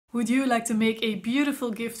Would you like to make a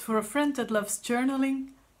beautiful gift for a friend that loves journaling?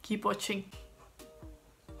 Keep watching.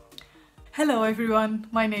 Hello everyone,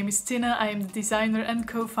 my name is Tina. I am the designer and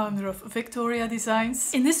co-founder of Victoria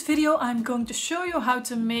Designs. In this video I'm going to show you how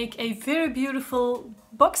to make a very beautiful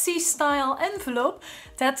boxy style envelope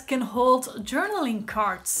that can hold journaling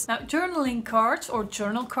cards. Now, journaling cards or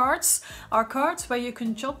journal cards are cards where you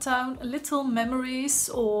can jot down little memories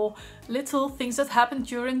or little things that happened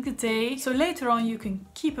during the day. So later on you can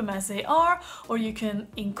keep them as they are, or you can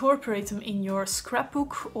incorporate them in your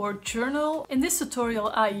scrapbook or journal. In this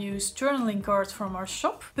tutorial I use journaling cards from our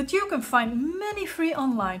shop, but you can find many free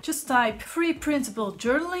online. Just type free printable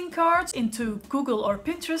journaling cards into Google or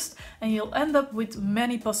Pinterest and you'll end up with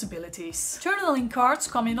many possibilities. Journaling cards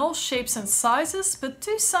come in all shapes and sizes, but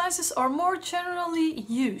two sizes are more generally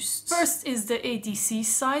used. First is the ATC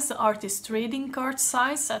size, the artist trading card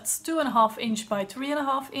size. That's 2.5 inch by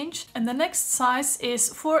 3.5 inch, and the next size is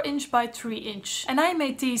 4 inch by 3 inch. And I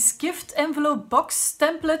made these gift envelope box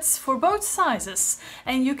templates for both sizes,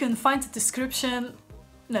 and you can find the description.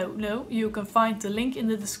 You can find the link in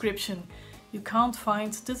the description. You can't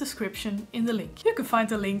find the description in the link. You can find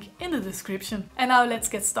the link in the description. And now let's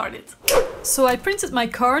get started. So I printed my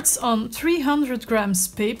cards on 300 grams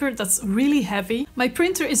paper. That's really heavy. My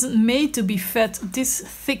printer isn't made to be fed this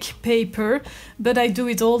thick paper, but I do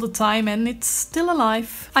it all the time and it's still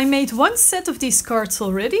alive. I made one set of these cards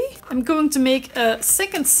already. I'm going to make a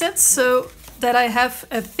second set so that I have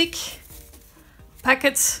a thick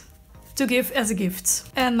packet to give as a gift.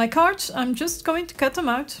 And my cards, I'm just going to cut them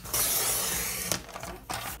out.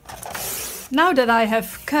 Now that I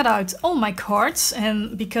have cut out all my cards,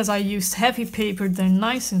 and because I used heavy paper, they're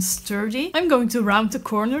nice and sturdy, I'm going to round the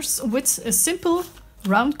corners with a simple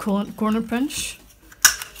round corner punch,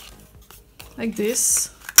 like this.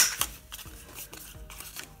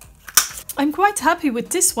 I'm quite happy with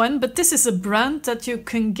this one, but this is a brand that you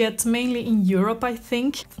can get mainly in Europe, I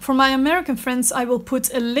think. For my American friends, I will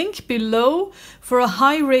put a link below for a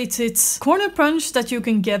high-rated corner punch that you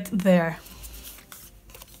can get there.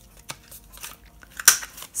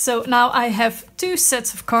 So now I have two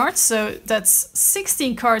sets of cards, so that's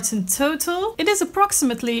 16 cards in total. It is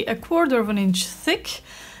approximately 1/4 inch thick,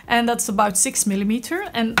 and that's about 6 millimeter.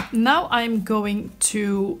 And now I'm going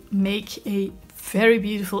to make a very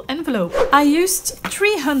beautiful envelope. I used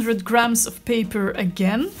 300 grams of paper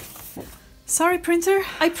again. Sorry, printer.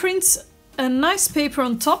 I print a nice paper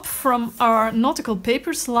on top from our Nautical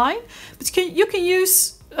Papers line, but you can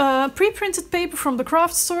use pre-printed paper from the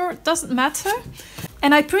craft store, it doesn't matter.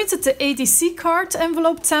 And I printed the ATC card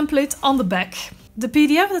envelope template on the back. The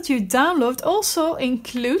PDF that you download also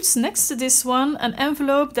includes, next to this one, an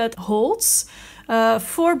envelope that holds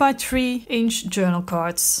 4 by 3 inch journal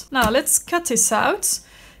cards. Now let's cut this out.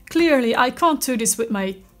 Clearly I can't do this with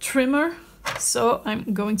my trimmer, so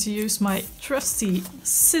I'm going to use my trusty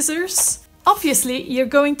scissors. Obviously you're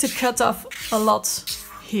going to cut off a lot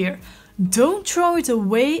here. Don't throw it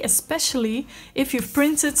away, especially if you've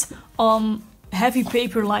printed on heavy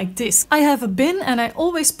paper like this. I have a bin and I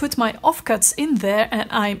always put my offcuts in there, and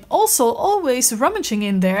I'm also always rummaging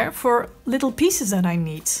in there for little pieces that I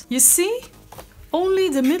need. You see? Only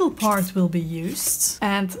the middle part will be used,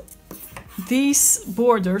 and these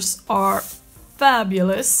borders are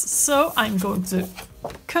fabulous, so I'm going to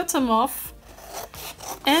cut them off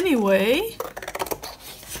anyway.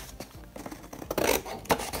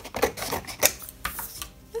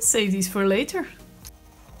 Save these for later.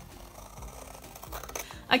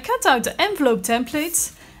 I cut out the envelope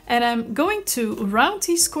templates and I'm going to round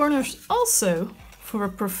these corners also for a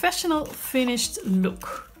professional finished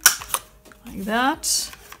look. Like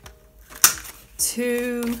that.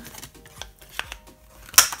 2,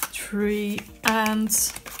 3 and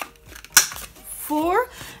 4.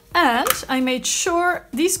 And I made sure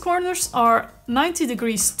these corners are 90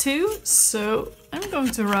 degrees too, so I'm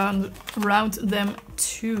going to round them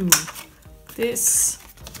too. This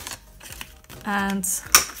and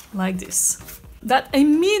like this. That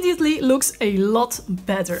immediately looks a lot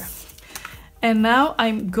better. And now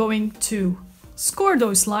I'm going to score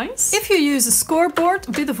those lines. If you use a scoreboard,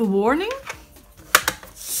 a bit of a warning,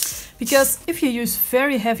 because if you use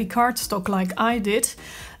very heavy cardstock like I did,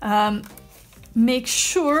 make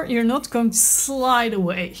sure you're not going to slide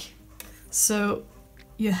away. So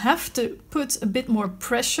you have to put a bit more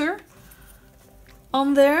pressure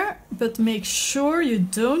on there, but make sure you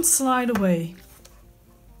don't slide away.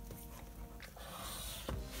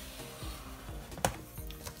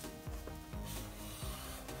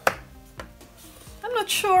 I'm not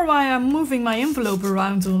sure why I'm moving my envelope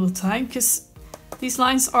around all the time, because these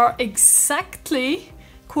lines are exactly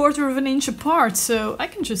 1/4 of an inch apart, so I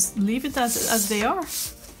can just leave it as they are.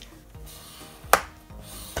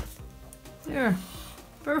 There,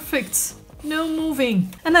 perfect, no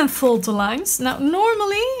moving. And then fold the lines. Now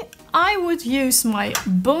normally I would use my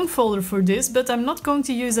bone folder for this, but I'm not going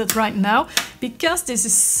to use that right now because this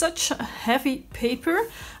is such a heavy paper.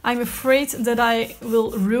 I'm afraid that I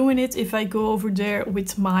will ruin it if I go over there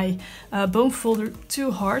with my bone folder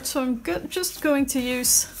too hard. So I'm just going to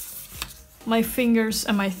use my fingers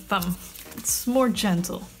and my thumb. It's more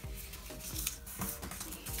gentle.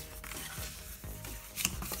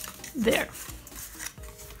 There.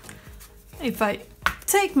 If I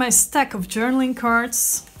take my stack of journaling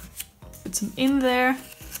cards, put them in there,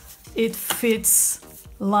 it fits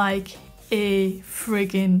like a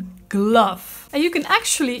friggin' glove. And you can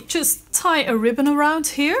actually just tie a ribbon around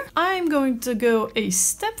here. I'm going to go a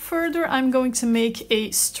step further. I'm going to make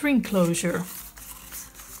a string closure.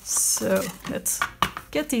 So let's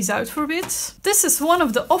get these out for a bit. This is one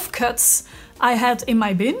of the offcuts I had in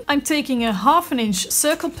my bin. I'm taking a 1/2 inch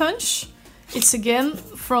circle punch. It's again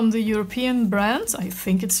from the European brand. I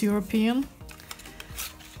think it's European.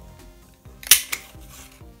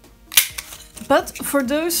 But for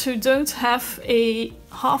those who don't have a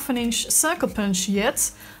 1/2 inch circle punch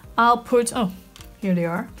yet, I'll put, oh, here they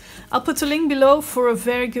are. I'll put a link below for a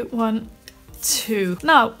very good one too.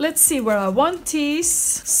 Now, let's see where I want these.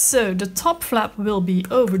 So the top flap will be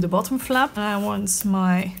over the bottom flap. I want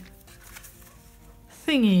my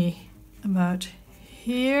thingy about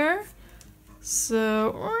here.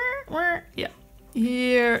 So, yeah,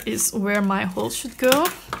 here is where my hole should go.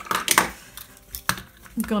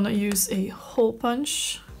 I'm gonna use a hole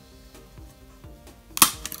punch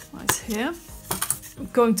right here. I'm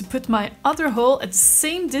going to put my other hole at the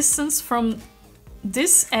same distance from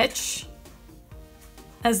this edge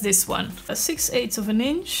as this one. A 6/8 of an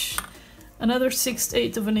inch, another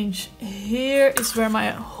 6/8 of an inch. Here is where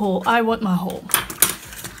my hole, I want my hole.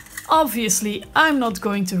 Obviously, I'm not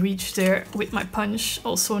going to reach there with my punch,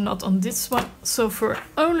 also not on this one. So for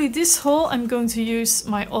only this hole, I'm going to use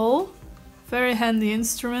my awl. Very handy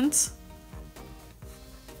instrument.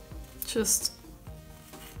 Just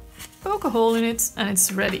poke a hole in it and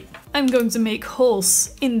it's ready. I'm going to make holes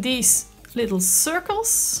in these little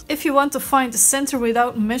circles. If you want to find the center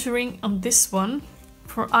without measuring on this one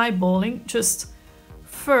for eyeballing, just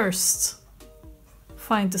first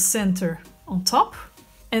find the center on top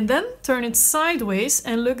and then turn it sideways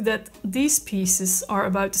and look that these pieces are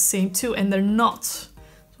about the same too, and they're not.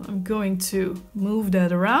 I'm going to move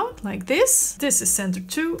that around like this. This is center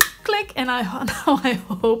too. Click, and now I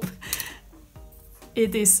hope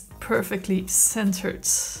it is perfectly centered.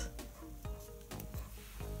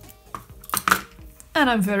 And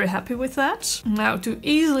I'm very happy with that. Now to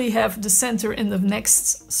easily have the center in the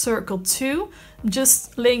next circle too, I'm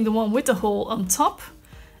just laying the one with the hole on top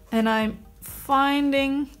and I'm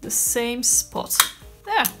finding the same spot.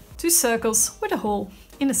 There, 2 circles with a hole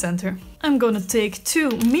in the center. I'm gonna take 2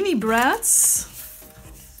 mini brads,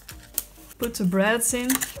 put the brads in,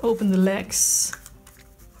 open the legs,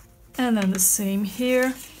 and then the same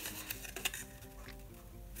here.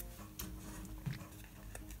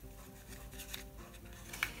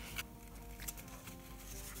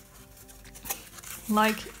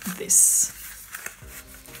 Like this.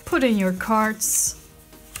 Put in your cards.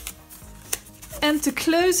 And to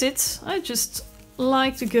close it, I just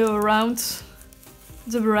like to go around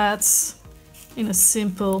the brads in a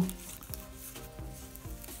simple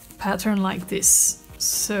pattern like this.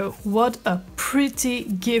 So what a pretty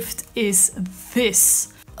gift is this.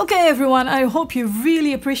 Okay everyone, I hope you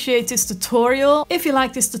really appreciate this tutorial. If you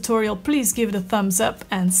like this tutorial, please give it a thumbs up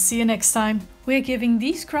and see you next time. We're giving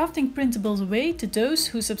these crafting printables away to those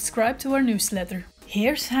who subscribe to our newsletter.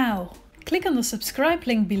 Here's how. Click on the subscribe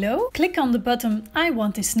link below, click on the button I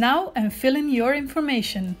want this now and fill in your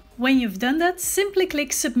information. When you've done that, simply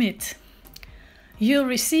click submit. You'll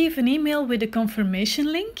receive an email with a confirmation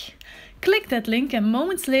link. Click that link and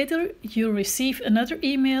moments later you'll receive another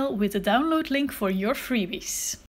email with a download link for your freebies.